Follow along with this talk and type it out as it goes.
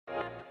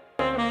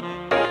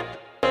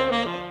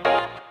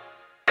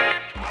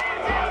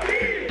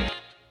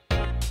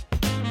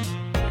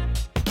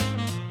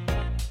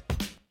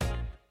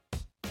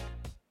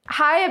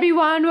Hi,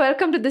 everyone.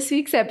 Welcome to this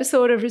week's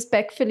episode of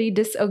Respectfully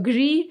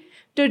Disagree.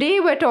 Today,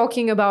 we're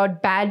talking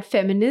about bad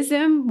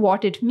feminism,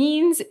 what it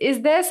means,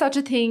 is there such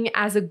a thing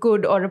as a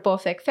good or a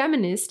perfect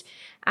feminist,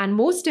 and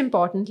most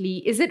importantly,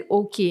 is it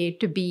okay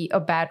to be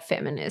a bad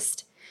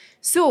feminist?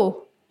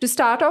 So, to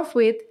start off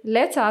with,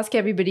 let's ask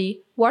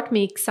everybody what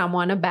makes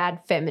someone a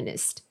bad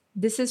feminist.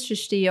 This is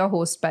Shrishti, your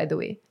host, by the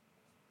way.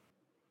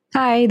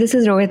 Hi, this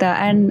is Rohita,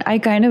 and I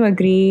kind of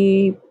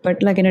agree,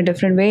 but like in a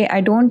different way. I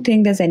don't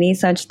think there's any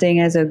such thing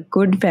as a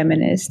good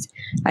feminist.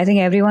 I think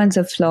everyone's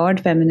a flawed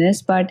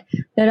feminist, but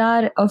there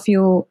are a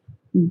few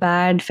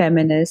bad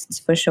feminists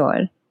for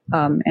sure.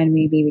 And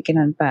maybe we can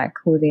unpack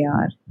who they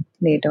are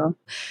later.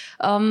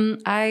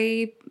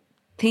 I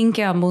think,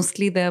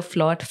 mostly they're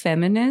flawed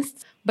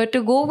feminists. But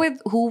to go with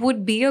who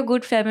would be a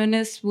good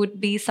feminist would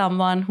be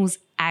someone who's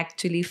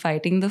actually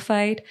fighting the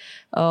fight,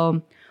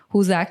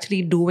 who's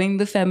actually doing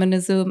the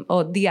feminism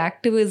or the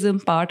activism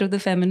part of the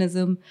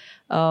feminism,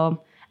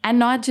 and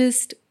not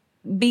just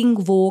being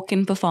woke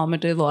and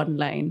performative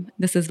online.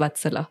 This is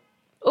Vatsala.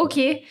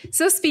 Okay,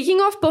 so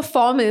speaking of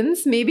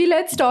performance, maybe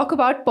let's talk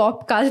about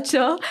pop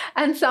culture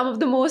and some of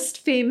the most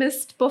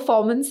famous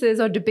performances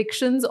or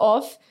depictions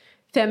of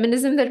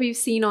feminism that we've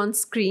seen on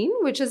screen,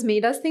 which has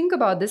made us think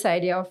about this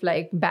idea of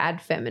like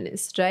bad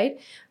feminist, right?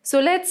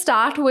 So let's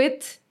start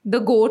with the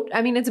GOAT.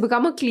 I mean, it's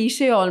become a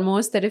cliche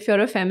almost that if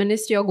you're a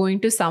feminist, you're going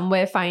to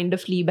somewhere find a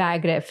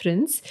Fleabag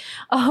reference.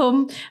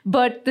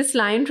 But this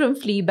line from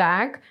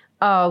Fleabag,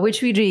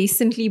 which we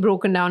recently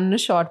broken down in a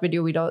short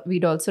video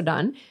we'd also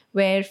done,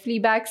 where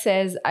Fleabag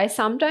says, "I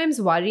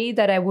sometimes worry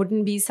that I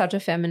wouldn't be such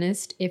a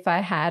feminist if I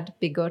had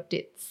bigger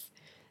tits."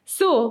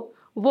 So,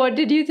 what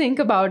did you think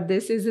about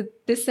this? Is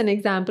this an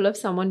example of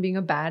someone being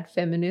a bad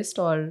feminist,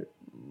 or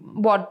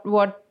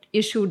what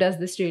issue does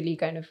this really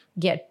kind of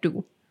get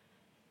to?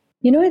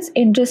 You know, it's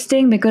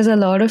interesting because a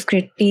lot of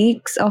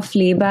critiques of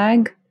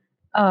Fleabag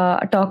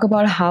talk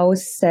about how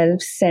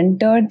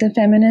self-centered the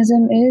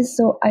feminism is.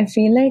 So I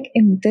feel like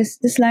in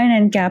this line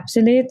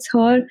encapsulates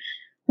her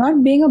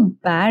not being a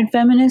bad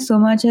feminist so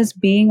much as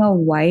being a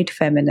white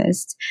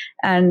feminist.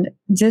 And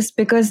just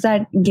because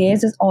that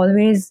gaze is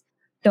always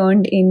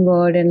turned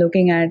inward and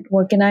looking at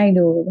what can I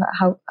do,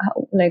 how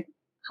like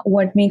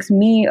what makes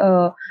me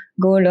a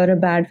good or a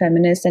bad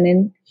feminist, and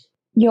in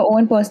your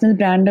own personal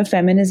brand of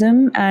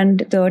feminism and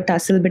the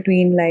tussle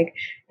between like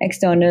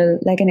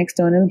an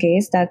external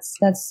gaze,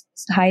 that's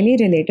highly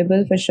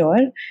relatable for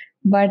sure.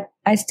 But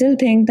I still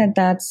think that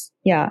that's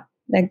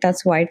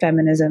white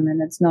feminism,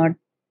 and it's not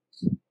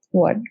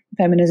what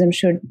feminism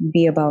should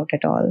be about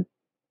at all.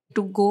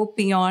 To go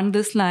beyond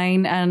this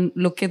line and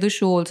look at the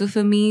show also,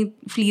 for me,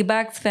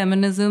 Fleabag's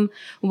feminism,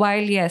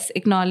 while yes,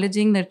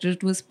 acknowledging that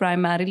it was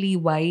primarily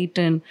white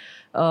and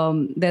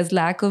there's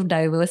lack of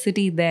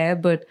diversity there,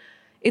 but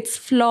it's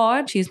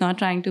flawed. She's not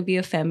trying to be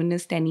a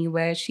feminist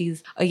anywhere.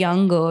 She's a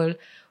young girl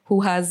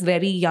who has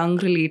very young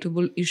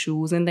relatable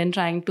issues and then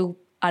trying to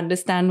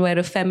understand where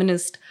a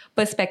feminist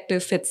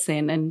perspective fits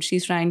in, and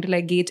she's trying to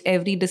like gauge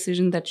every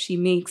decision that she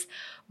makes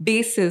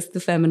basis the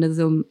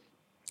feminism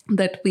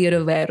that we are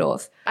aware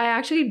of. I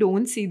actually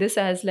don't see this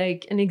as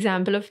like an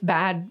example of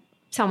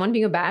someone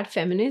being a bad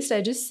feminist.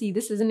 I just see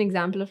this as an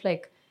example of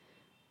like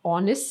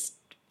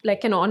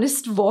an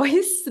honest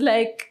voice,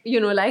 like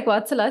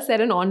Vatsala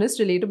said, an honest,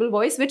 relatable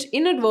voice, which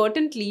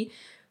inadvertently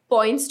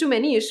points to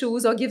many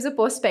issues or gives a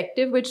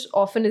perspective which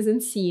often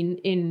isn't seen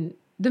in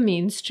the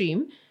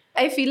mainstream.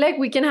 I feel like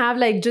we can have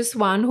like just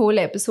one whole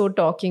episode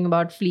talking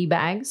about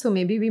Fleabag. So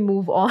maybe we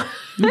move on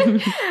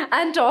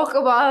and talk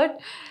about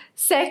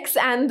Sex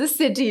and the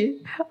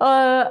City.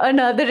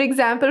 Another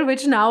example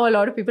which now a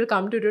lot of people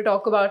come to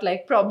talk about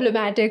like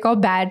problematic or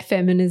bad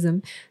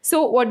feminism.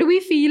 So what do we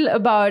feel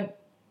about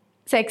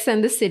Sex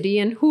and the City,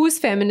 and whose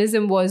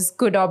feminism was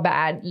good or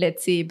bad,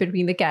 let's say,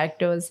 between the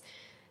characters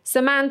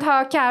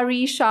Samantha,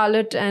 Carrie,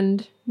 Charlotte,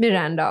 and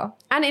Miranda?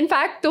 And in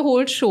fact, the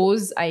whole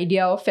show's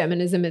idea of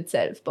feminism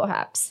itself,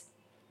 perhaps.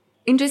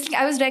 Interesting.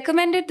 I was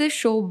recommended this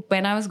show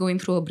when I was going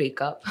through a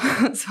breakup.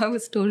 So I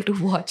was told to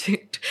watch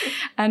it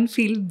and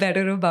feel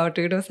better about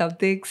it or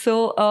something.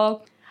 So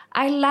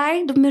I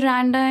liked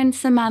Miranda and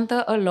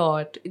Samantha a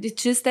lot.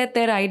 It's just that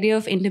their idea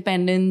of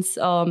independence,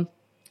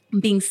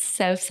 being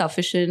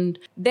self-sufficient,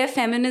 their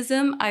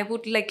feminism, I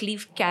would like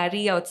leave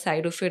Carrie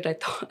outside of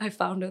it. I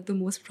found her the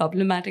most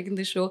problematic in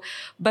the show.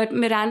 But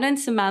Miranda and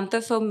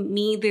Samantha, for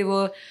me, they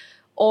were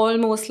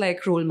almost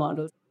like role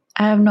models.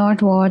 I have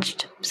not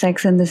watched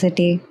Sex and the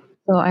City,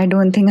 so I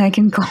don't think I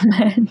can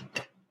comment.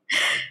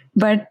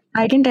 But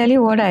I can tell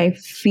you what I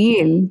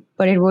feel,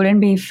 but it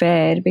wouldn't be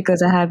fair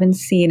because I haven't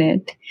seen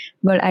it.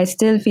 But I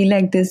still feel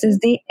like this is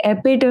the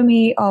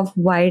epitome of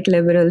white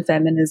liberal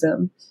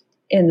feminism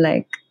in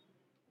like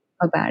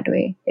a bad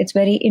way. It's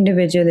very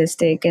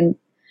individualistic, and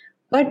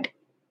but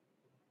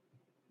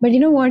you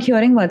know what?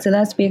 Hearing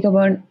Vatsala speak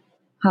about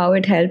how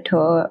it helped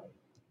her,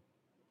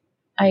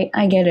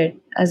 I get it.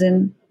 As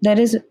in, there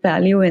is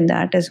value in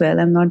that as well.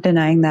 I'm not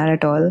denying that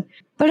at all.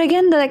 But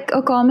again, like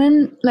a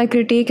common like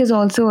critique is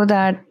also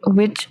that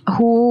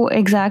who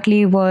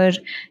exactly were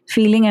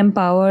feeling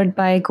empowered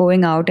by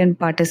going out and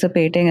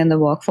participating in the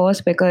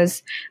workforce,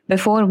 because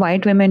before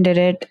white women did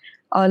it,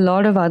 a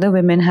lot of other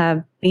women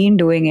have been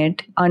doing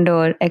it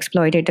under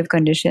exploitative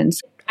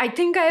conditions. I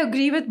think I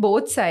agree with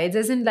both sides,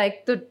 as in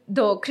like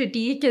the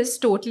critique is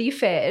totally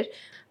fair.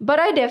 But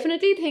I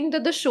definitely think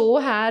that the show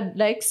had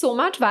like so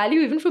much value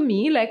even for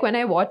me, like when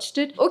I watched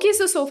it. Okay,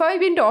 so far we've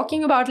been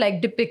talking about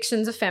like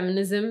depictions of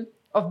feminism,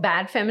 of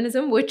bad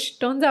feminism, which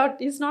turns out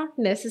is not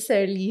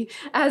necessarily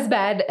as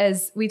bad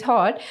as we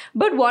thought.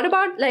 But what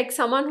about like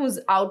someone who's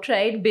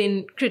outright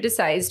been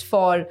criticized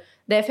for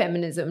their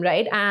feminism,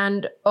 right?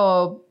 And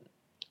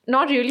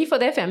not really for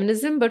their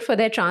feminism, but for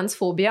their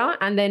transphobia.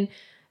 And then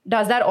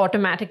does that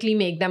automatically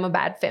make them a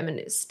bad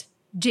feminist?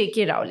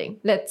 J.K. Rowling.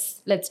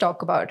 Let's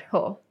talk about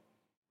her.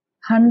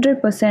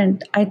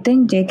 100%. I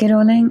think J.K.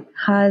 Rowling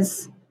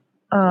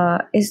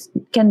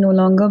can no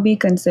longer be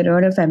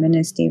considered a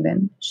feminist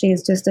even.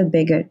 She's just a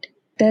bigot.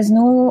 There's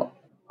no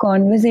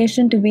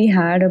conversation to be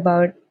had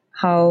about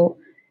how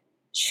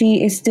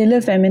she is still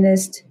a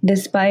feminist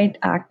despite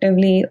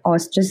actively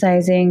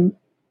ostracizing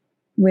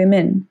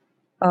women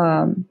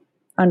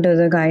under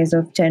the guise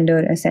of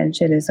gender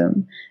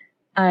essentialism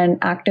and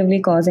actively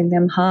causing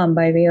them harm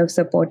by way of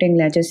supporting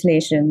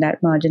legislation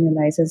that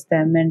marginalizes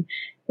them and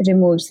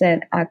removes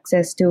their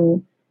access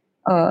to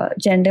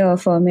gender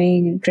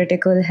affirming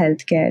critical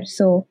healthcare.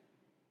 So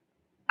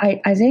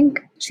I think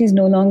she's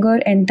no longer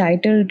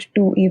entitled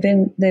to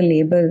even the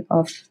label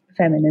of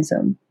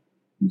feminism.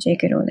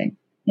 J.K. Rowling.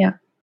 Yeah.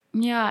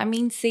 Yeah, I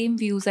mean, same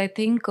views. I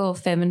think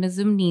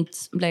feminism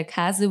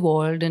has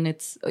evolved, and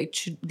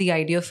the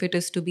idea of it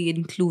is to be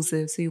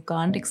inclusive. So you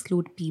can't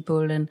exclude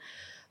people and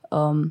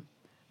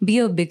be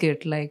a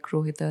bigot, like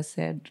Rohita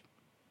said.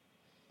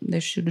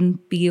 There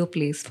shouldn't be a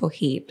place for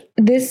hate.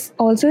 This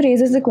also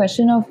raises the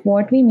question of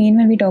what we mean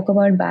when we talk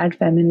about bad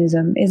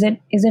feminism. Is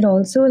it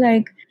also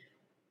like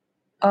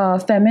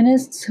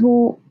feminists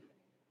who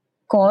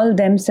call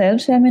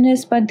themselves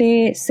feminists, but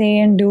they say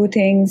and do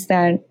things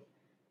that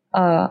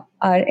are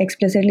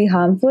explicitly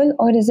harmful,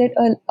 or is it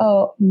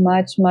a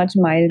much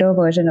milder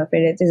version of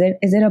it?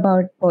 Is it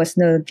about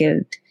personal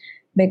guilt?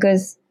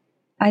 Because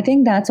I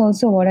think that's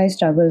also what I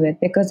struggle with,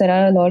 because there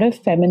are a lot of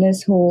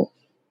feminists who,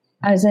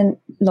 as in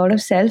a lot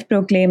of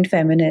self-proclaimed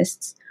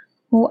feminists,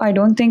 who I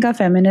don't think are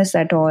feminists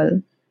at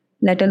all,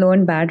 let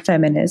alone bad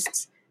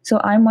feminists. So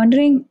I'm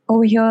wondering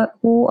over here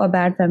who a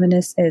bad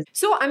feminist is.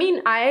 So, I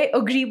mean, I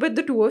agree with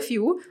the two of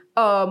you,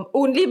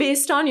 only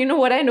based on,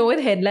 what I know with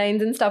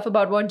headlines and stuff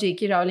about what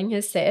J.K. Rowling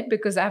has said,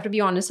 because I have to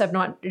be honest, I've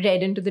not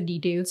read into the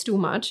details too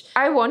much.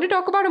 I want to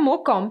talk about a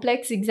more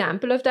complex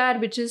example of that,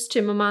 which is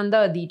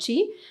Chimamanda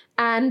Adichie.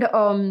 And,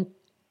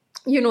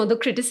 the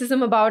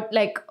criticism about,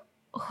 like,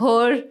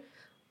 her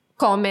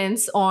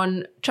comments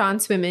on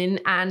trans women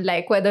and,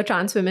 like, whether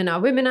trans women are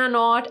women or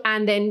not.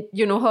 And then,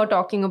 her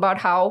talking about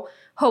how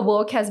her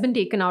work has been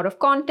taken out of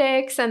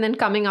context and then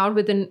coming out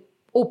with an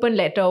open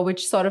letter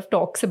which sort of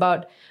talks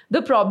about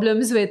the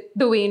problems with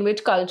the way in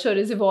which culture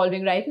is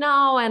evolving right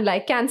now and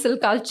like cancel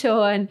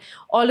culture and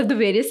all of the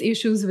various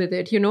issues with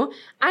it,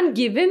 And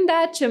given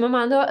that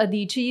Chimamanda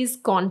Adichie's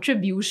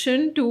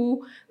contribution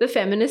to the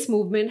feminist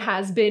movement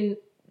has been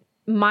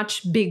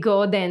much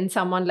bigger than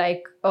someone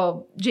like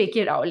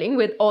J.K. Rowling,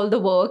 with all the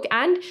work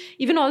and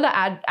even all the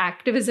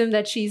activism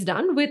that she's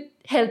done with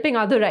helping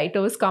other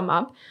writers come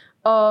up,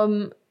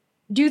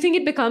 do you think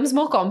it becomes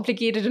more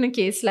complicated in a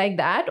case like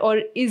that?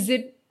 Or is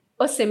it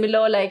a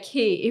similar, like,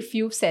 hey, if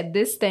you've said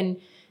this, then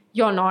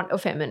you're not a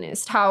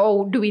feminist?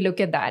 How do we look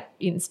at that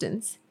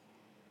instance?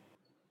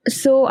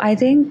 So I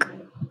think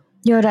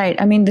you're right.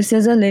 I mean, this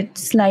is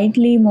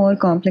slightly more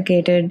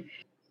complicated.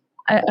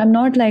 I'm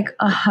not like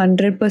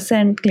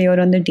 100% clear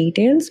on the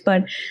details,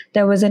 but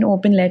there was an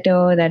open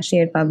letter that she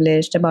had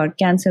published about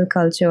cancel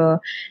culture.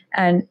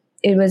 And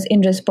it was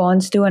in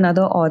response to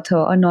another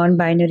author, a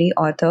non-binary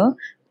author.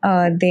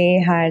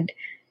 They had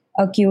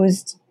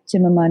accused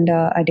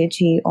Chimamanda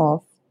Adichie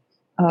of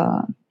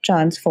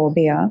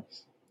transphobia.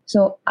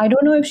 So I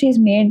don't know if she's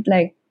made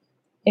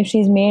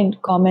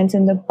comments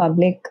in the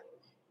public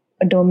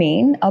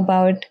domain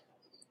about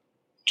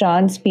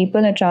trans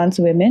people and trans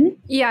women.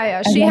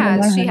 Yeah, she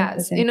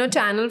has.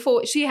 Channel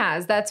 4, she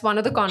has. That's one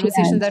of the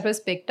conversations that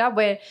was picked up,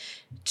 where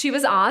she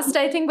was asked,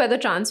 I think, whether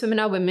trans women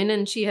are women,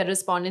 and she had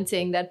responded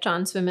saying that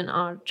trans women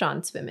are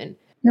trans women.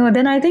 No,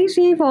 then I think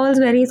she falls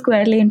very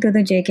squarely into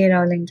the J.K.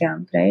 Rowling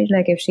camp, right?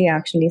 Like if she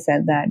actually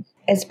said that.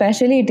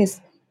 Especially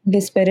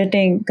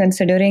dispiriting,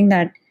 considering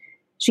that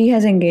she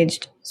has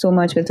engaged so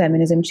much with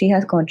feminism. She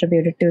has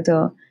contributed to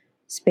the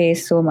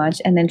space so much.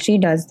 And then she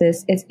does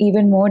this. It's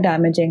even more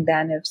damaging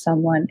than if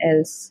someone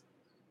else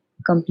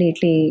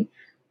completely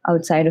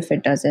outside of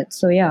it does it.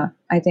 So yeah,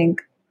 I think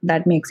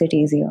that makes it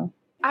easier.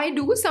 I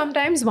do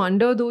sometimes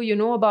wonder,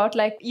 though, about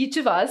like each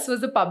of us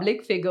was a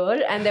public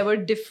figure and there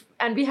were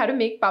and we had to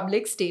make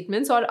public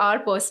statements, or our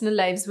personal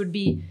lives would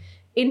be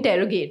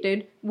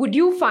interrogated, would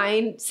you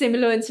find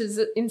similar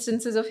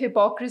instances of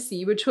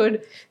hypocrisy, which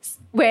would,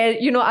 where,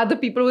 other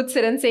people would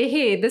sit and say,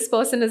 hey, this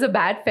person is a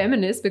bad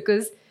feminist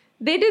because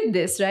they did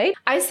this, right?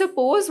 I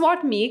suppose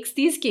what makes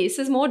these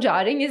cases more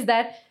jarring is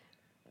that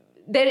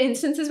there are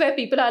instances where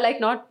people are like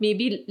not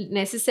maybe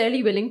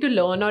necessarily willing to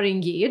learn or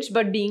engage,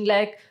 but being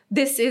like,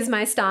 this is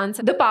my stance.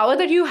 The power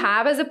that you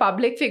have as a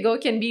public figure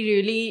can be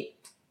really,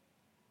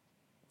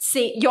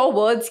 say, your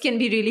words can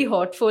be really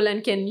hurtful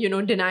and can,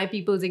 deny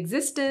people's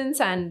existence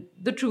and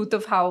the truth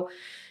of how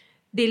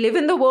they live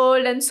in the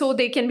world. And so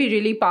they can be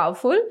really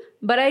powerful.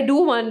 But I do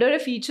wonder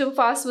if each of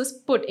us was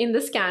put in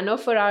the scanner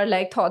for our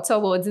like thoughts or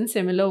words in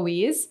similar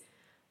ways,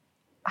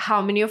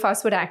 how many of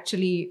us would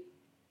actually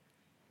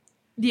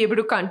be able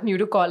to continue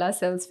to call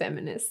ourselves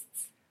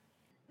feminists.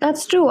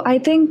 That's true. I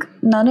think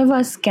none of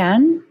us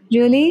can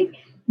really,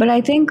 but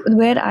I think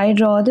where I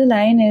draw the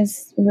line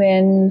is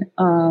when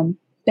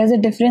there's a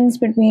difference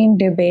between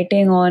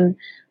debating on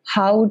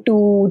how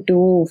to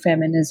do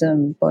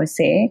feminism per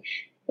se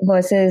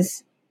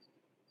versus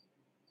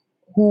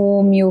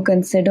whom you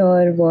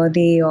consider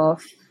worthy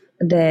of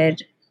their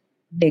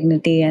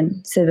dignity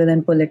and civil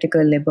and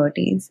political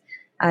liberties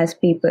as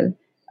people.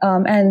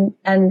 And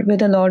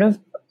with a lot of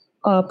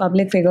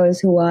public figures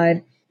who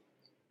are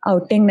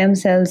outing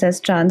themselves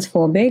as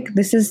transphobic,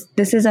 this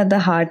is at the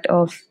heart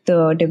of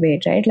the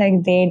debate, right?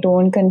 Like they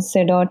don't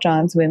consider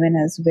trans women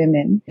as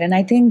women, and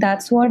I think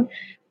that's what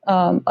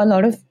a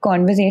lot of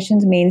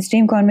conversations,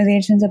 mainstream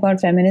conversations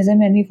about feminism,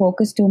 when we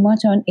focus too much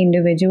on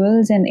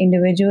individuals and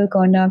individual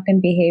conduct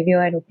and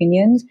behavior and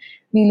opinions,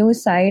 we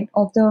lose sight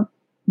of the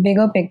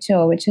bigger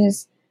picture, which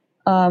is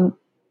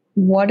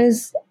what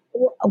is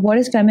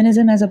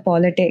feminism as a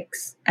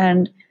politics,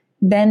 and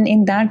then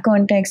in that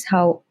context,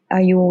 how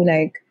are you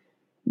like?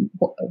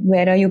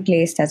 Where are you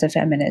placed as a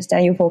feminist?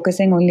 Are you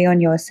focusing only on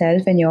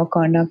yourself and your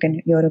conduct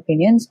and your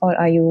opinions, or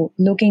are you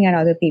looking at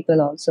other people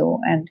also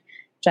and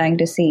trying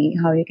to see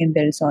how you can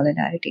build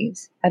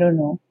solidarities? I don't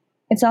know.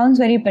 It sounds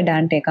very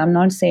pedantic. I'm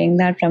not saying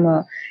that from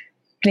a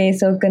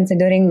place of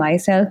considering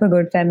myself a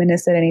good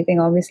feminist or anything.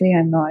 Obviously,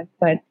 I'm not.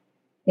 But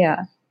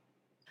yeah.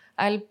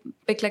 I'll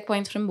pick like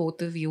points from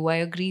both of you. I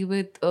agree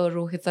with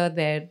Rohita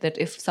there that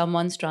if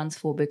someone's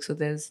transphobic, so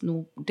there's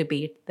no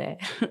debate there.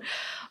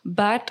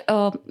 But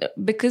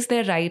because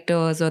they're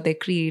writers or they're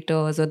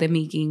creators or they're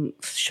making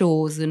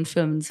shows and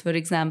films, for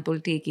example,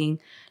 taking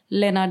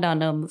Lena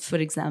Dunham, for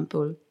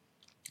example,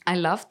 I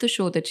loved the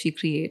show that she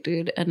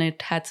created and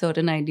it had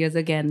certain ideas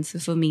again. So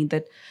for me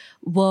that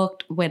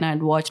worked when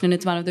I'd watched, and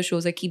it's one of the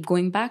shows I keep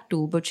going back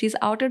to. But she's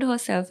outed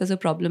herself as a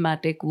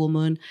problematic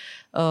woman.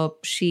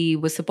 She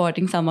was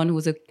supporting someone who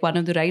was one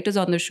of the writers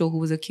on the show who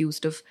was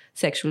accused of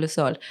sexual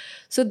assault.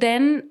 So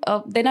then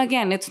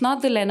again, it's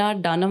not the Lena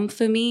Dunham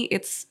for me.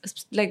 It's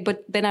like,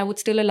 but then I would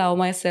still allow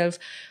myself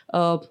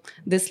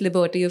this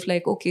liberty of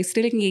like, okay,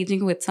 still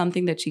engaging with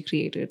something that she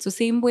created. So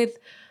same with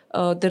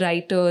the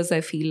writers,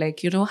 I feel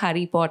like,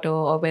 Harry Potter,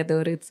 or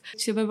whether it's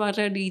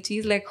Chimamanda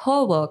Adichie's, like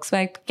her work. So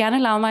I can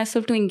allow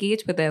myself to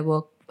engage with their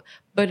work,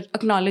 but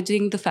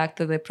acknowledging the fact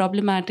that they're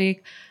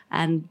problematic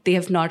and they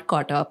have not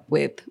caught up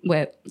with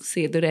where,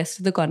 say, the rest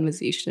of the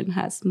conversation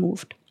has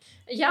moved.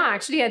 Yeah,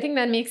 actually, I think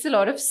that makes a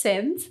lot of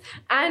sense.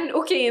 And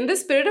okay, in the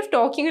spirit of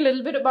talking a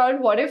little bit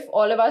about what if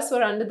all of us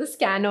were under the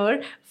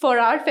scanner for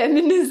our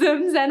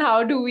feminisms and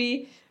how do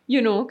we,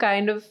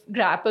 kind of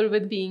grapple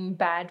with being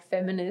bad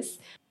feminists.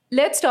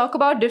 Let's talk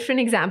about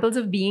different examples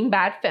of being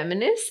bad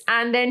feminists,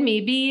 and then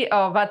maybe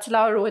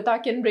Vatsala or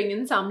Rohita can bring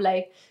in some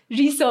like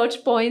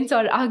research points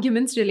or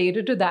arguments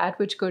related to that,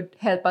 which could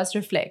help us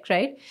reflect,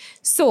 right?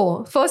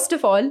 So, first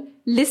of all,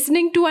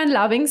 listening to and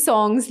loving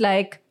songs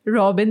like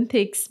Robin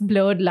Thicke's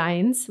Blurred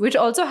Lines, which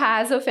also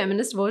has a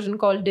feminist version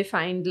called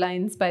Defined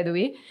Lines, by the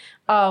way,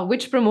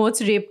 which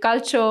promotes rape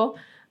culture.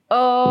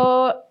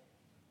 Does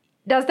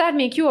that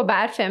make you a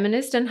bad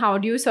feminist, and how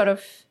do you sort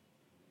of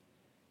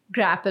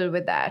grapple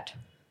with that?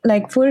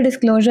 Like, full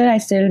disclosure, I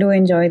still do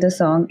enjoy the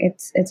song.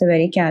 It's a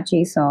very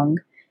catchy song.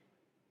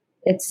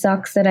 It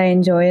sucks that I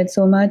enjoy it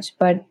so much,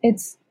 but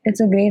it's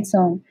a great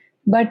song.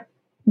 But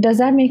does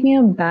that make me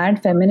a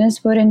bad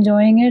feminist for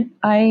enjoying it?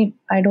 I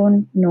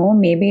don't know.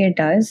 Maybe it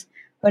does.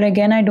 But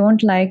again, I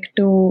don't like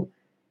to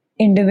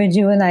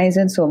individualize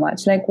it so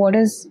much. Like, what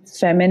is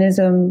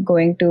feminism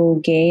going to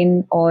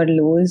gain or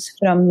lose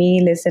from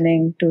me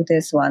listening to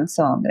this one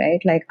song, right?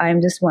 Like,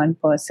 I'm just one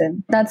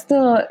person. That's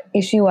the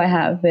issue I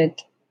have with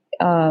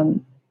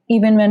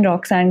even when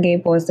Roxane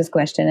Gay posed this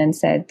question and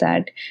said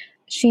that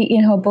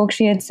in her book,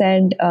 she had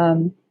said,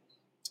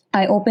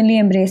 I openly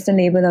embrace the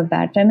label of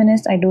bad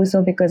feminist. I do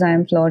so because I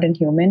am flawed and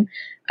human.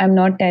 I'm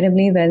not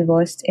terribly well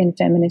versed in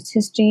feminist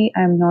history.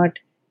 I'm not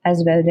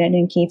as well read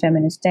in key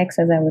feminist texts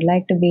as I would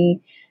like to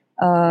be,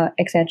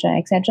 etc.,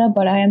 etc.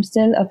 But I am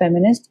still a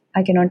feminist.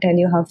 I cannot tell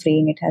you how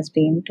freeing it has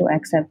been to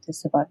accept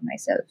this about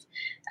myself.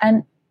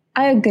 And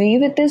I agree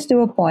with this to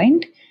a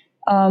point.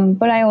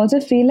 But I also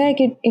feel like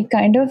it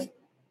kind of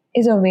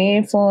is a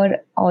way for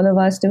all of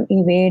us to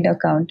evade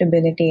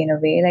accountability in a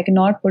way, like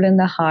not put in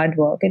the hard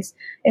work. It's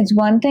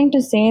one thing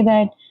to say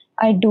that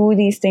I do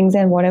these things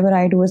and whatever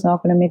I do is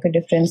not going to make a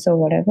difference or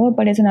whatever.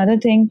 But it's another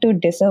thing to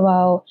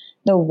disavow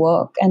the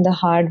work and the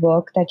hard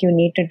work that you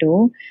need to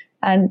do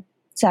and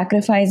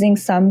sacrificing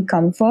some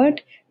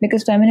comfort,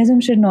 because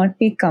feminism should not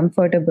be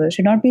comfortable,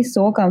 should not be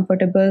so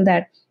comfortable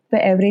that for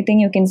everything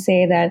you can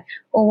say that,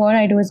 oh, what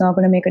I do is not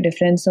going to make a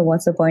difference, so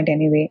what's the point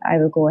anyway? I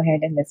will go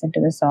ahead and listen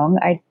to the song.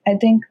 I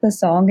think the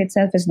song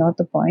itself is not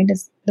the point.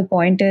 The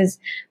point is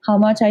how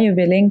much are you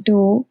willing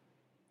to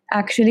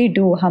actually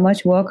do, how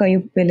much work are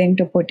you willing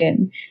to put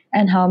in,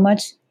 and how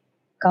much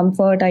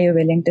comfort are you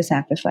willing to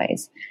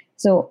sacrifice.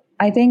 So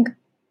I think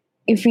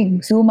if we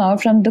zoom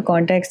out from the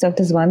context of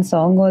this one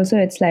song also,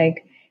 it's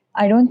like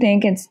I don't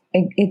think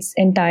it's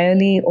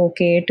entirely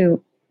okay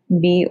to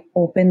be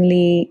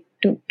openly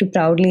to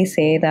proudly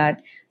say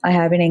that I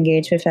haven't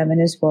engaged with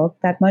feminist work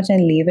that much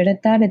and leave it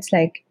at that. It's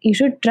like you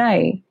should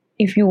try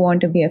if you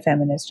want to be a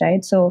feminist,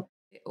 right? So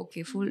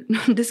Okay, full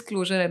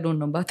disclosure, I don't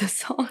know about the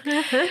song.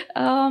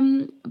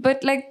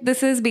 But like,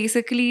 this is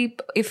basically,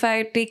 if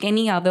I take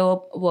any other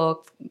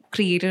work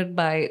created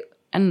by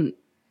an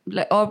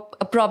or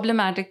a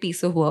problematic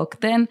piece of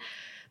work, then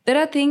there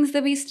are things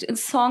that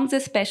songs,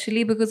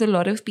 especially because a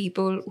lot of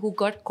people who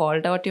got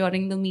called out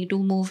during the Me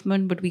Too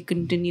movement, but we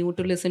continue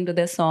to listen to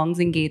their songs,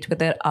 engage with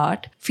their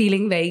art,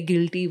 feeling very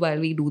guilty while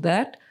we do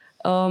that.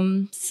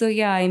 So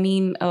yeah, I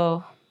mean,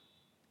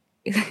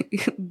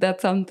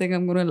 that's something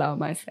I'm going to allow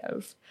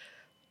myself.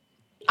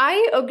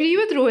 I agree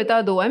with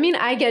Rohita though. I mean,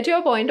 I get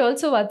your point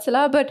also,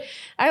 Vatsala, but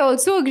I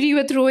also agree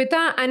with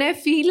Rohita, and I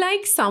feel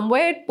like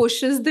somewhere it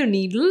pushes the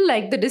needle,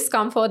 like the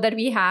discomfort that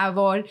we have,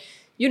 or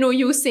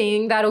you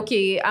saying that,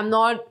 okay, I'm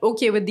not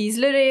okay with these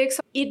lyrics.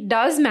 It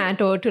does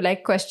matter to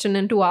like question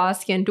and to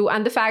ask and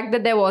the fact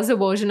that there was a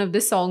version of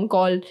this song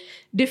called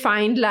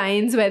Defined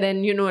Lines, where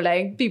then,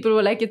 like people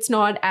were like, it's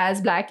not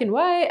as black and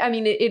white. I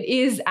mean, it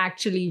is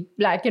actually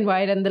black and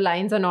white and the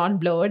lines are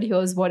not blurred.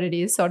 Here's what it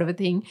is, sort of a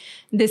thing.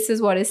 This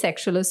is what is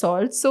sexual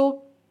assault.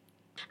 So,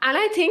 and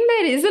I think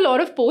there is a lot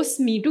of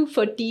post-Me Too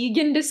fatigue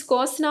in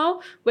discourse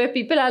now, where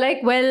people are like,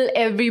 well,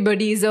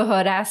 everybody's a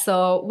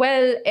harasser.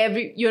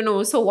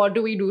 Well, so what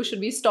do we do? Should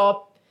we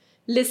stop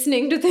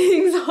listening to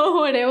things or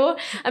whatever?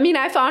 I mean,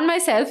 I found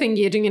myself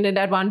engaging in it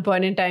at one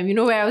point in time,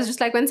 where I was just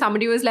like, when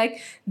somebody was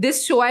like,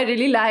 this show I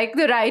really like,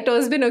 the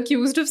writer's been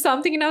accused of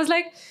something. And I was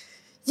like,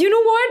 you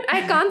know what?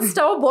 I can't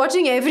stop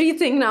watching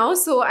everything now,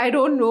 so I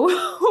don't know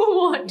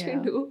what to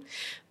do.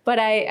 But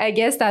I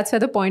guess that's where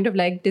the point of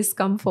like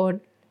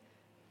discomfort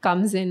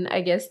comes in.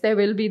 I guess there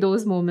will be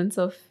those moments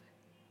of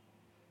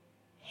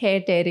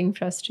hair-tearing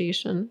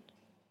frustration.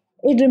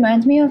 it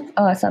reminds me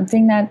of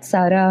something that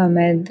Sarah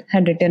Ahmed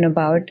had written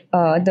about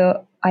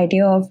the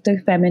idea of the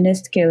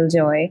feminist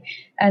killjoy,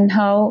 and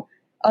how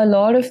a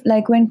lot of,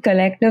 like, when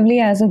collectively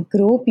as a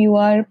group you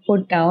are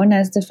put down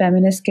as the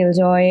feminist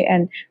killjoy,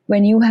 and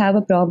when you have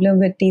a problem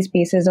with these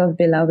pieces of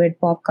beloved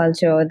pop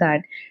culture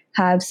that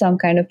have some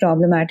kind of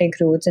problematic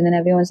roots, and then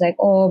everyone's like,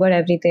 oh, but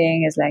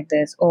everything is like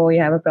this, oh, you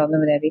have a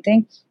problem with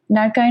everything,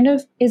 that kind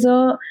of is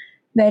a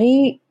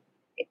very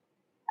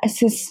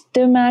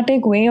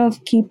systematic way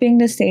of keeping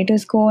the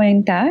status quo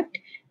intact,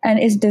 and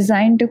is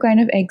designed to kind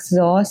of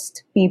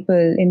exhaust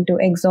people, into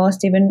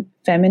exhaust even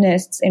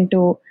feminists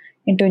into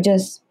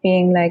just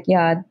being like,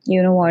 yeah,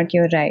 you know what,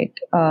 you're right,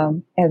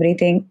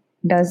 everything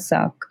does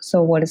suck,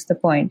 so what is the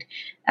point?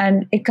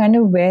 And it kind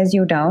of wears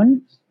you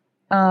down.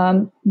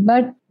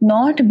 But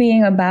not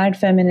being a bad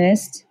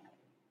feminist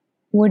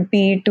would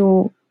be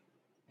to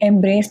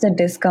embrace the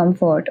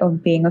discomfort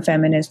of being a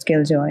feminist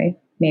killjoy,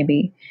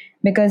 maybe.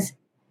 Because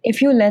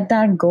if you let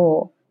that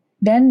go,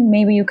 then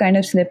maybe you kind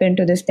of slip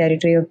into this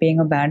territory of being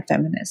a bad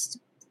feminist.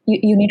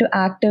 You need to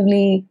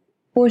actively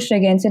push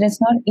against it. It's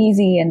not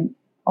easy. And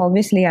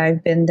obviously,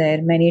 I've been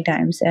there many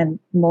times, and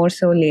more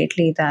so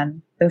lately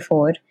than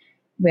before,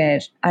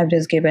 where I've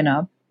just given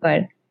up.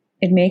 But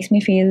it makes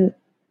me feel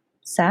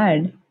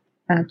sad,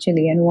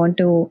 actually, and want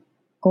to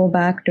go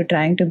back to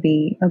trying to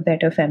be a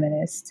better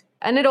feminist.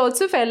 And it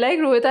also felt like,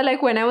 Rohita,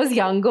 like when I was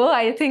younger,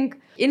 I think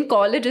in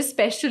college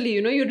especially,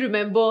 you'd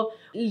remember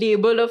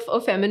label of a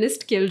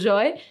feminist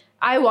killjoy.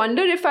 I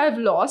wonder if I've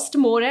lost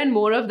more and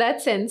more of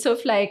that sense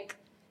of like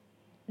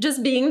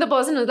just being the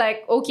person who's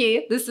like,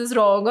 okay, this is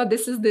wrong, or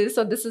this is this,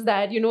 or this is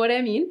that. You know what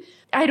I mean?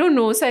 I don't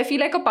know. So I feel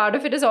like a part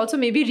of it is also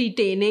maybe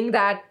retaining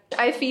that.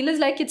 I feel is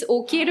like it's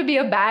okay to be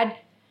a bad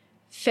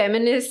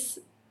feminist,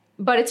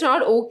 but it's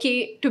not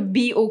okay to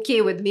be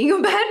okay with being a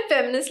bad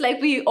feminist.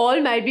 Like, we all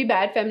might be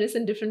bad feminists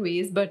in different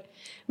ways, but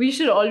we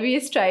should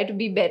always try to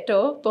be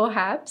better,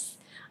 perhaps.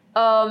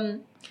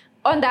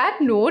 On that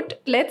note,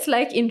 let's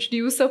like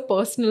introduce a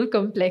personal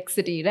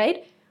complexity,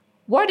 right?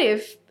 What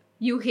if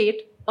you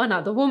hate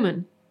another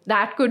woman?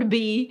 That could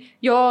be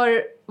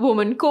your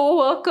woman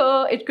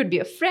co-worker, it could be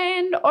a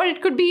friend, or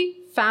it could be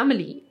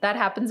family. That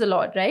happens a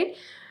lot, right?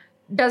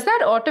 Does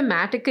that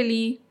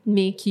automatically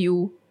make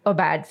you a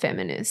bad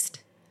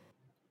feminist?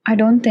 I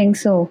don't think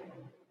so.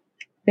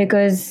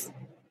 Because,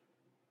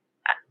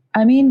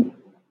 I mean,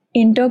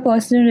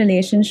 interpersonal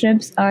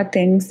relationships are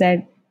things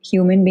that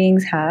human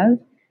beings have.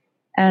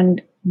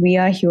 And we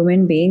are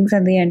human beings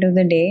at the end of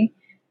the day.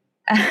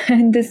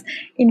 And this,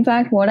 in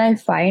fact, what I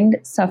find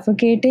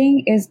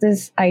suffocating is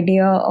this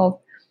idea of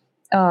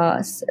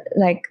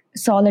like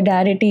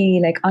solidarity,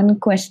 like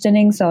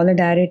unquestioning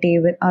solidarity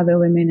with other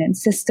women and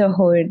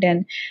sisterhood,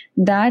 and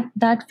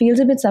that feels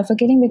a bit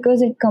suffocating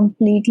because it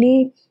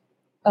completely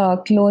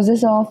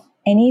closes off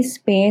any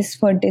space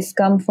for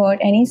discomfort,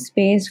 any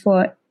space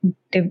for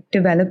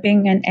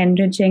developing an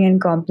enriching and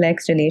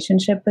complex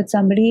relationship with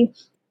somebody.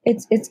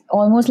 It's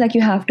almost like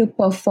you have to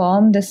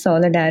perform the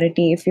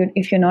solidarity if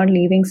you're not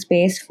leaving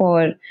space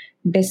for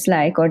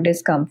dislike or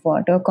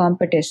discomfort or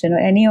competition or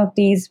any of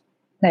these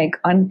like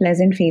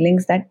unpleasant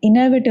feelings that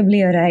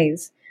inevitably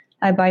arise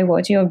by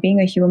virtue of being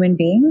a human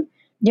being.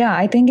 Yeah,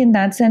 I think in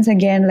that sense,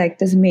 again, like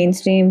this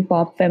mainstream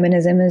pop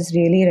feminism is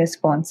really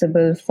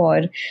responsible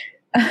for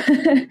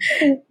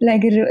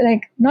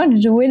like not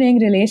ruining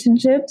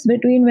relationships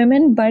between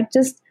women, but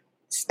just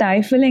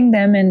stifling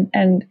them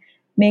and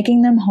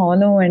making them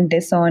hollow and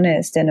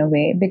dishonest in a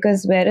way.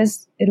 Because where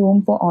is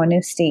room for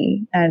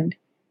honesty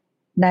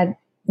that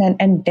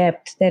and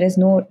depth? There is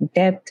no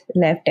depth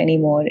left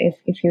anymore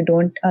if you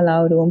don't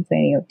allow room for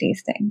any of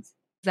these things.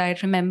 I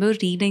remember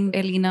reading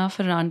Elena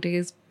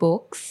Ferrante's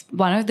books.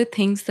 One of the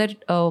things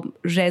that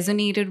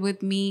resonated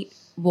with me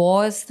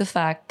was the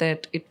fact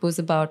that it was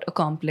about a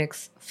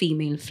complex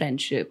female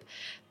friendship.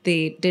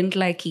 They didn't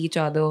like each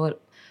other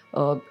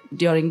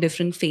during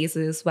different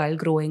phases while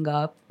growing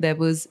up. There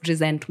was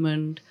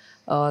resentment,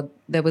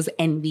 there was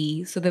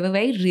envy. So there were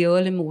very real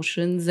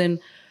emotions. And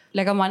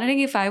like, I'm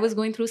wondering if I was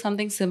going through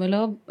something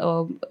similar,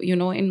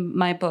 in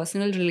my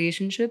personal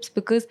relationships,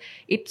 because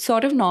it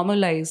sort of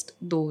normalized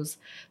those.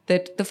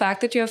 That the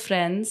fact that you're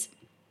friends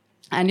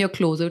and you're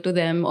closer to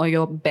them or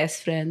you're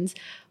best friends,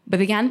 but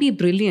they can be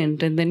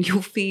brilliant, and then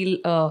you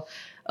feel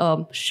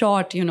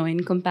short,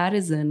 in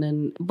comparison.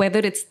 And whether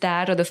it's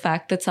that or the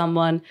fact that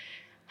someone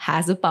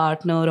has a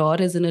partner or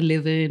is in a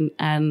live-in,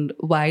 and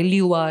while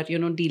you are,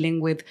 dealing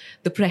with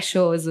the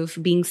pressures of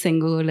being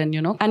single, and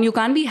you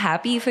can't be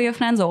happy for your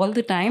friends all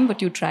the time,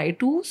 but you try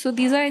to. So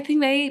these are, I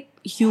think, very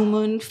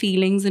human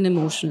feelings and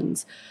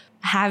emotions.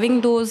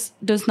 Having those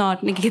does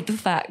not negate the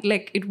fact,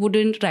 like, it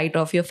wouldn't write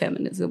off your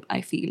feminism,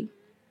 I feel.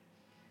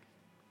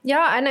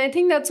 Yeah, and I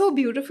think that's so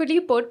beautifully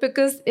put,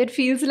 because it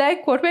feels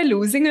like what we're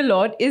losing a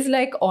lot is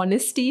like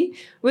honesty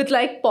with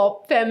like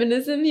pop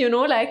feminism,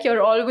 like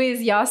you're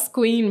always yes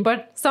queen,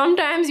 but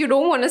sometimes you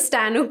don't want to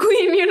stand a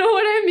queen, you know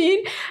what I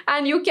mean?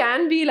 And you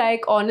can be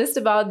like honest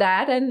about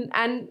that, and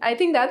I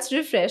think that's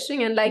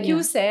refreshing. And like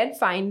you said,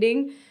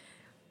 finding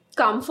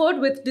comfort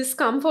with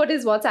discomfort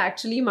is what's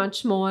actually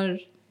much more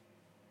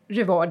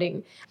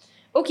rewarding.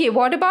 Okay,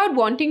 what about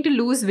wanting to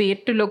lose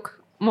weight to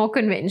look more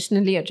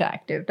conventionally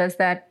attractive? Does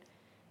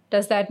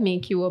that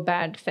make you a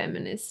bad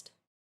feminist?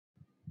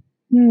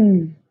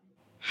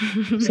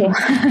 So,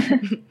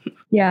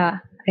 yeah,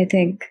 I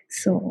think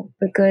so.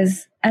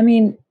 Because, I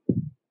mean,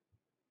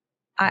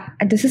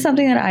 this is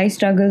something that I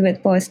struggle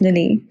with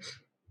personally,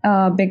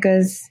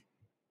 because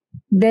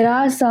there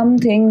are some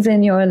things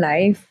in your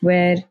life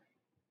where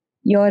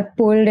you're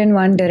pulled in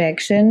one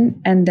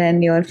direction and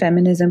then your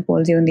feminism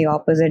pulls you in the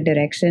opposite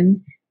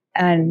direction.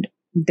 And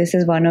this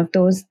is one of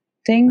those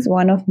things,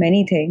 one of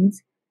many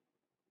things.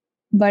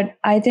 But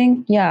I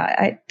think,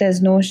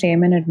 there's no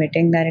shame in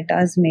admitting that it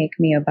does make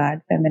me a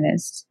bad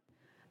feminist.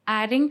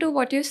 Adding to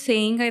what you're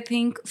saying, I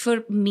think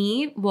for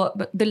me,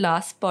 the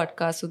last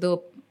podcast, so the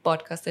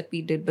podcast that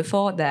we did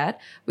before that,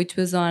 which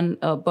was on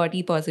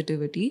body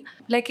positivity,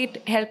 like,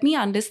 it helped me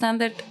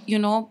understand that,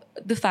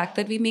 the fact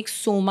that we make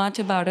so much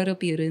about our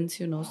appearance,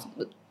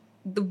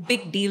 the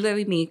big deal that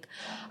we make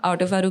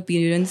out of our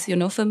appearance,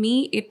 for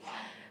me, it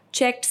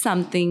checked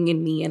something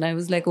in me, and I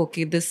was like,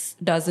 okay, this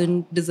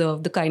doesn't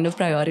deserve the kind of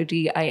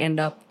priority I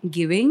end up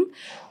giving.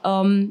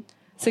 So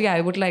yeah,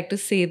 I would like to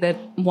say that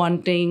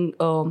wanting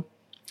to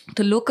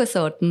look a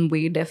certain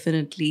way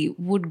definitely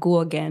would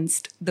go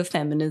against the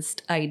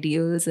feminist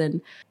ideals,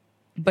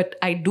 but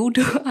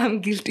I'm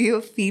guilty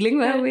of feeling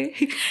that way.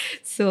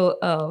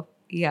 So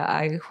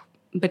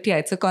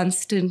it's a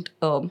constant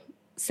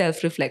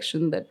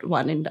self-reflection that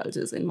one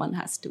indulges in, one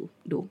has to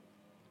do.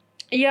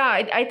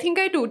 Yeah, I think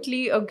I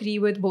totally agree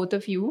with both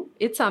of you.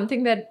 It's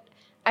something that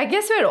I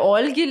guess we're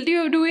all guilty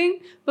of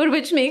doing, but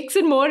which makes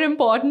it more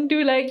important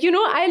to, like,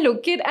 I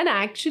look at, and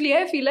actually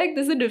I feel like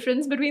there's a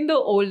difference between the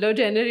older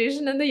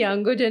generation and the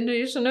younger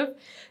generation of,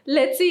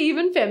 let's say,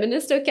 even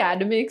feminist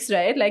academics,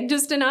 right? Like,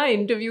 just in our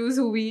interviews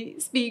who we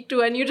speak to,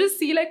 and you just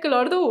see like a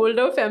lot of the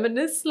older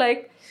feminists,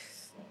 like,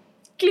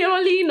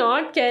 clearly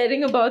not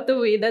caring about the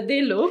way that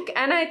they look.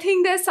 And I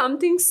think there's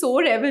something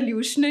so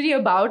revolutionary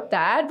about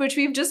that, which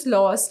we've just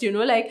lost,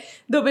 like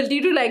the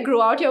ability to like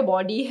grow out your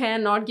body hair,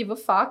 not give a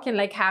fuck, and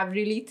like have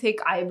really thick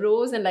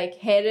eyebrows and like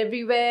hair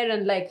everywhere,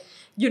 and like,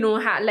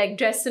 like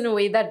dress in a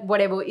way that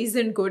whatever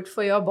isn't good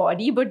for your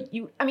body. But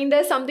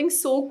there's something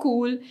so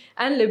cool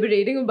and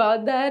liberating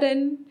about that.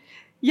 And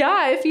yeah,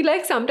 I feel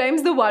like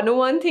sometimes the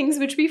 101 things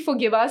which we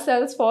forgive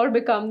ourselves for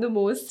become the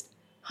most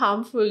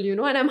harmful,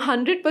 and I'm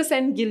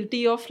 100%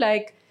 guilty of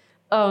like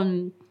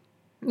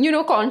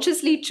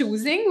consciously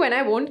choosing when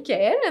I won't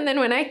care. And then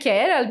when I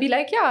care, I'll be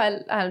like, yeah,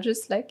 I'll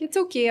just like, it's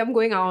okay, I'm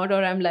going out.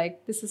 Or I'm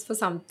like, this is for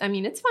some, I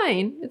mean, it's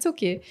fine. It's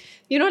okay.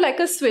 Like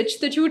a switch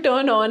that you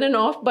turn on and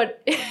off,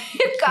 but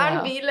it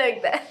can't Yeah. be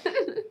like that.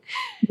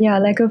 Yeah,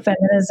 like a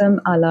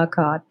feminism a la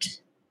carte.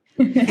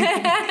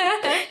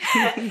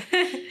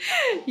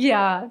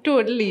 Yeah,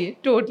 totally,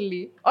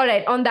 totally. All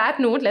right, on that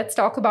note, let's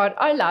talk about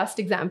our last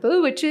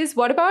example, which is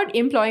what about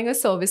employing a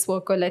service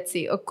worker, let's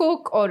say a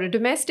cook or a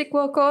domestic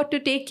worker, to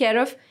take care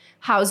of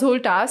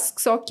household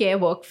tasks or care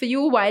work for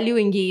you while you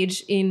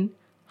engage in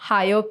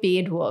higher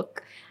paid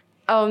work?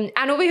 And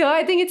over here,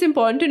 I think it's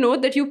important to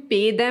note that you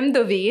pay them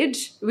the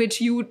wage,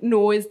 which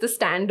is the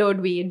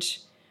standard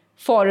wage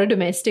for a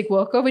domestic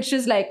worker, which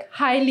is like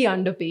highly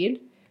underpaid,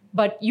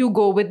 but you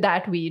go with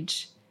that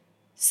wage.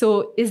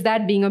 So is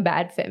that being a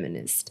bad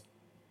feminist?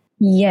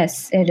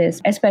 Yes, it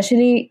is.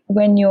 Especially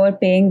when you're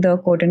paying the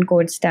quote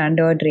unquote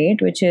standard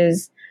rate, which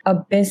is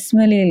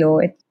abysmally low.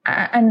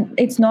 And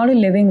it's not a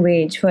living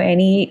wage for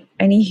any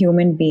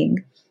human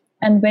being.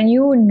 And when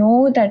you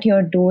know that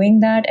you're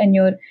doing that and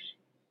you're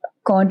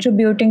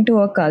contributing to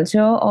a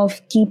culture of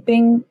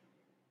keeping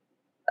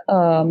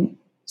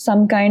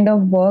some kind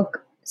of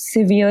work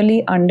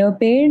severely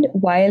underpaid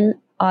while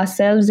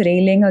ourselves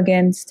railing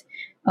against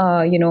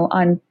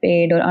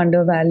unpaid or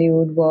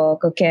undervalued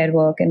work or care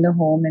work in the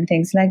home and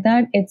things like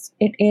that, it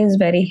is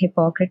very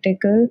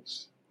hypocritical,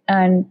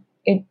 and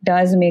it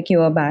does make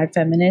you a bad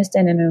feminist,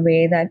 and in a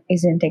way that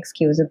isn't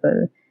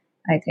excusable,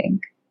 I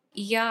think.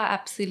 Yeah,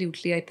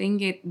 absolutely. I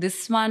think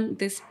this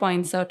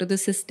points out to the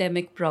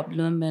systemic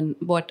problem and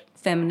what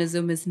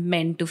feminism is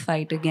meant to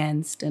fight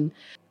against. And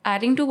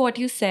adding to what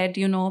you said,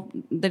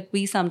 that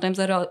we sometimes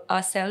are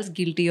ourselves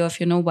guilty of,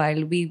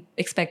 while we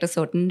expect a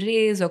certain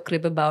raise or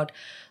crib about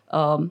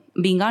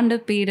being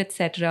underpaid,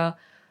 etc.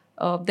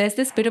 There's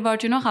this bit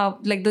about, how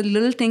like the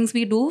little things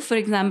we do, for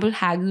example,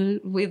 haggle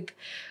with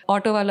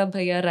auto wala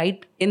bhaiya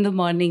right in the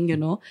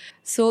morning.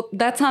 So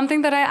that's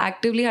something that I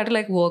actively had to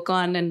like work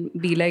on and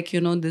be like,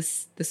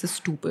 this is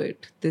stupid.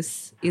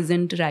 This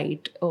isn't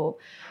right. Or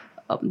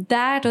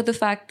that, or the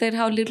fact that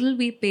how little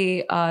we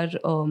pay our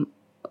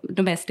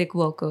domestic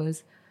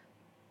workers.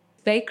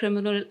 Very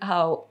criminal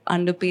how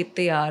underpaid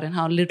they are and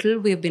how little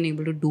we've been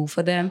able to do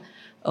for them.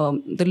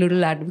 The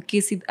little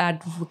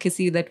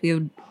advocacy that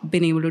we've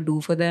been able to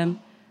do for them.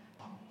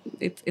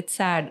 It's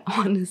sad,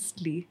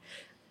 honestly.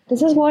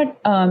 This is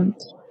what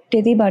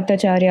Titi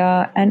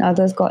Bhattacharya and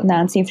others,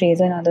 Nancy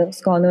Fraser and other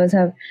scholars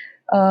have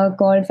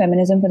called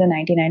feminism for the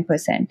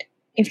 99%.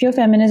 If your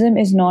feminism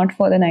is not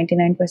for the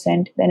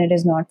 99%, then it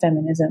is not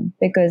feminism,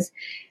 because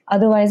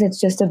otherwise it's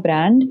just a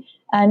brand,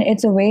 and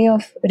it's a way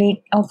of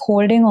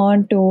holding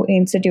on to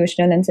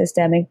institutional and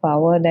systemic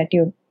power that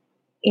you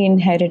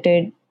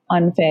inherited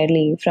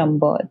unfairly from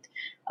birth.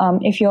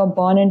 If you're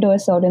born into a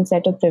certain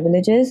set of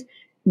privileges,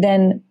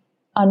 then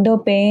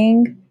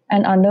underpaying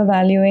and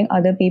undervaluing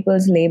other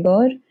people's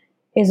labor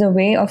is a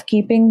way of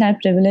keeping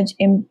that privilege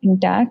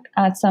intact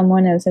at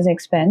someone else's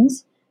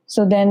expense.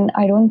 So then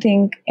I don't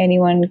think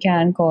anyone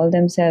can call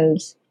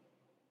themselves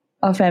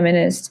a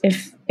feminist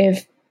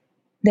if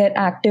they're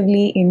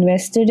actively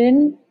invested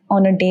in,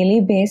 on a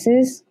daily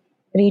basis,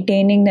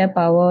 retaining their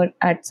power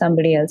at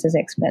somebody else's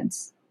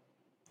expense.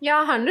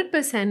 Yeah,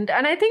 100%.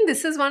 And I think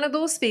this is one of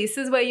those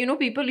spaces where,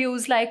 people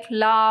use like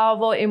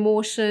love or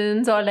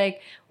emotions, or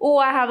like, oh,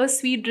 I have a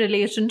sweet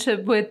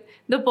relationship with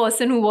the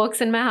person who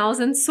works in my house.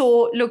 And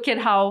so look at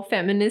how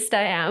feminist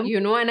I am.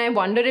 And I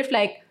wonder if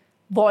like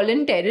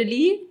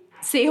voluntarily,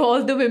 say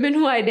all the women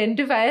who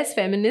identify as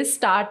feminists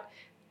start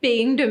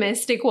paying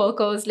domestic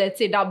workers, let's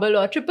say double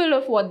or triple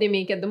of what they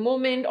make at the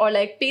moment, or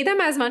like pay them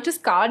as much as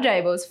car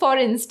drivers, for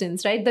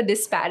instance, right? The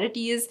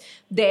disparity is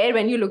there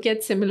when you look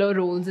at similar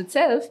roles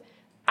itself.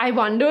 I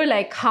wonder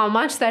like how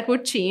much that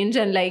would change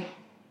and like,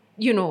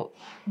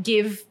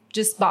 give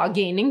just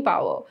bargaining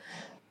power.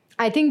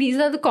 I think these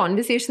are the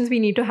conversations we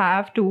need to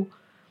have to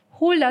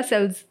hold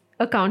ourselves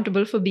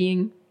accountable for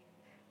being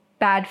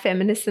bad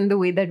feminists in the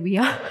way that we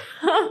are.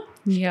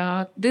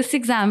 Yeah, this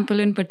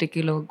example in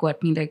particular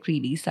got me like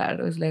really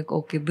sad. I was like,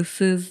 okay, this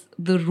is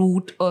the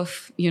root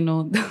of,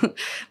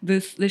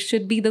 this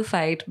should be the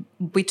fight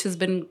which has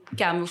been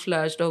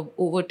camouflaged or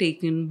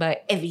overtaken by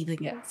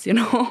everything else.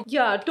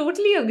 Yeah,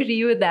 totally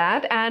agree with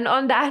that. And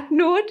on that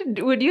note,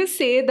 would you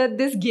say that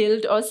this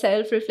guilt or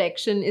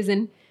self-reflection is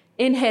an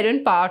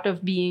inherent part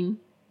of being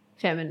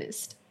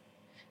feminist?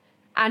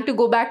 And to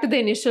go back to the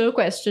initial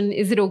question,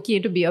 is it okay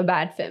to be a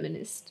bad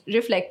feminist?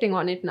 Reflecting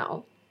on it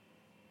now.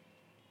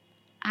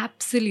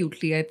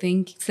 Absolutely. I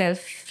think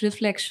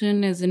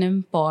self-reflection is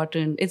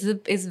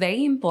is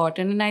very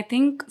important. And I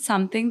think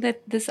something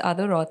that this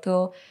other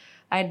author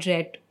I'd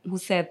read who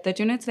said that,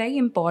 it's very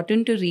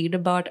important to read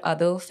about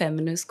other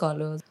feminist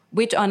scholars,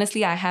 which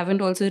honestly I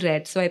haven't also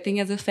read. So I think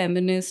as a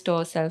feminist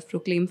or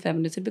self-proclaimed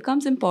feminist, it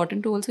becomes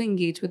important to also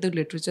engage with the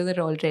literature that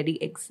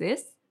already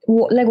exists.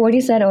 Like what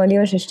you said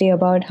earlier, Shrishti,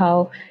 about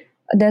how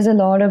there's a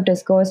lot of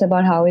discourse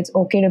about how it's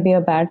okay to be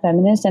a bad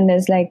feminist, and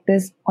there's like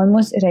this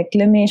almost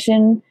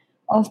reclamation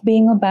of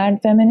being a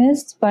bad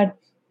feminist. But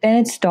then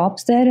it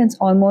stops there. It's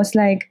almost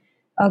like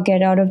a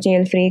get out of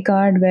jail free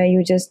card where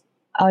you just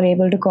are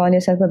able to call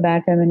yourself a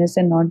bad feminist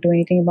and not do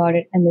anything about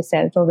it, and the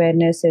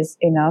self-awareness is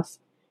enough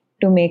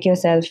to make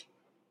yourself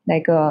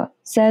like a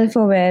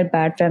self-aware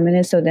bad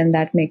feminist, so then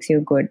that makes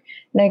you good.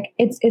 Like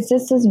it's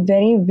just this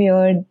very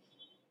weird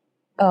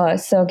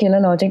circular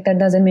logic that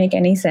doesn't make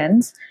any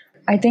sense.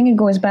 I think it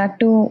goes back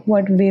to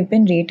what we've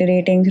been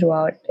reiterating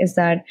throughout, is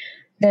that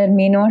there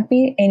may not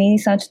be any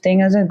such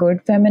thing as a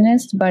good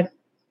feminist, but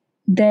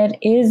there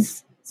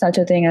is such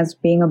a thing as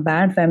being a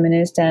bad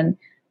feminist. And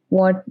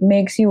what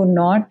makes you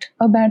not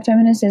a bad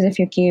feminist is if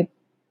you keep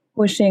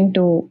pushing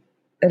to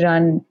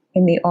run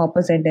in the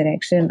opposite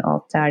direction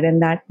of that.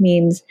 And that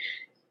means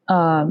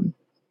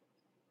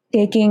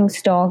taking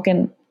stock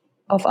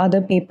of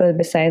other people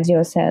besides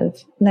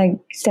yourself, like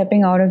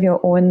stepping out of your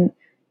own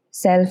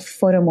self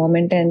for a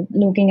moment and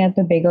looking at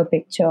the bigger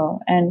picture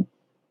and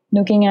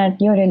looking at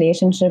your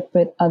relationship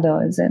with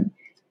others. And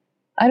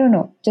I don't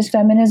know, just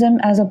feminism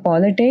as a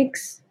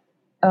politics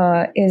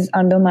is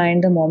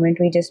undermined the moment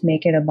we just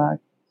make it about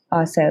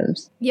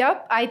ourselves.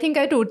 Yep, I think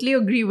I totally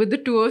agree with the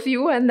two of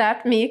you, and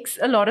that makes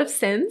a lot of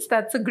sense.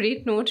 That's a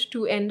great note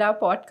to end our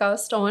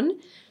podcast on.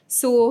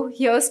 So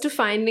here's to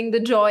finding the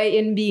joy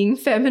in being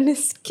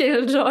feminist,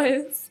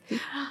 killjoys.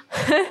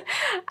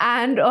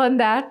 And on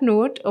that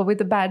note,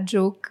 with a bad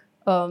joke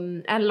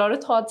and a lot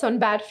of thoughts on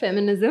bad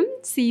feminism,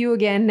 see you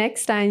again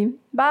next time.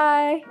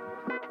 Bye.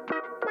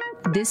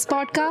 This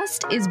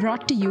podcast is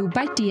brought to you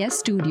by TS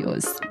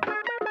Studios,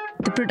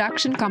 the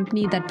production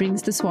company that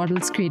brings the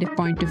Swaddle's creative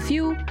point of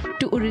view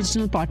to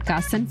original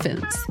podcasts and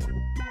films.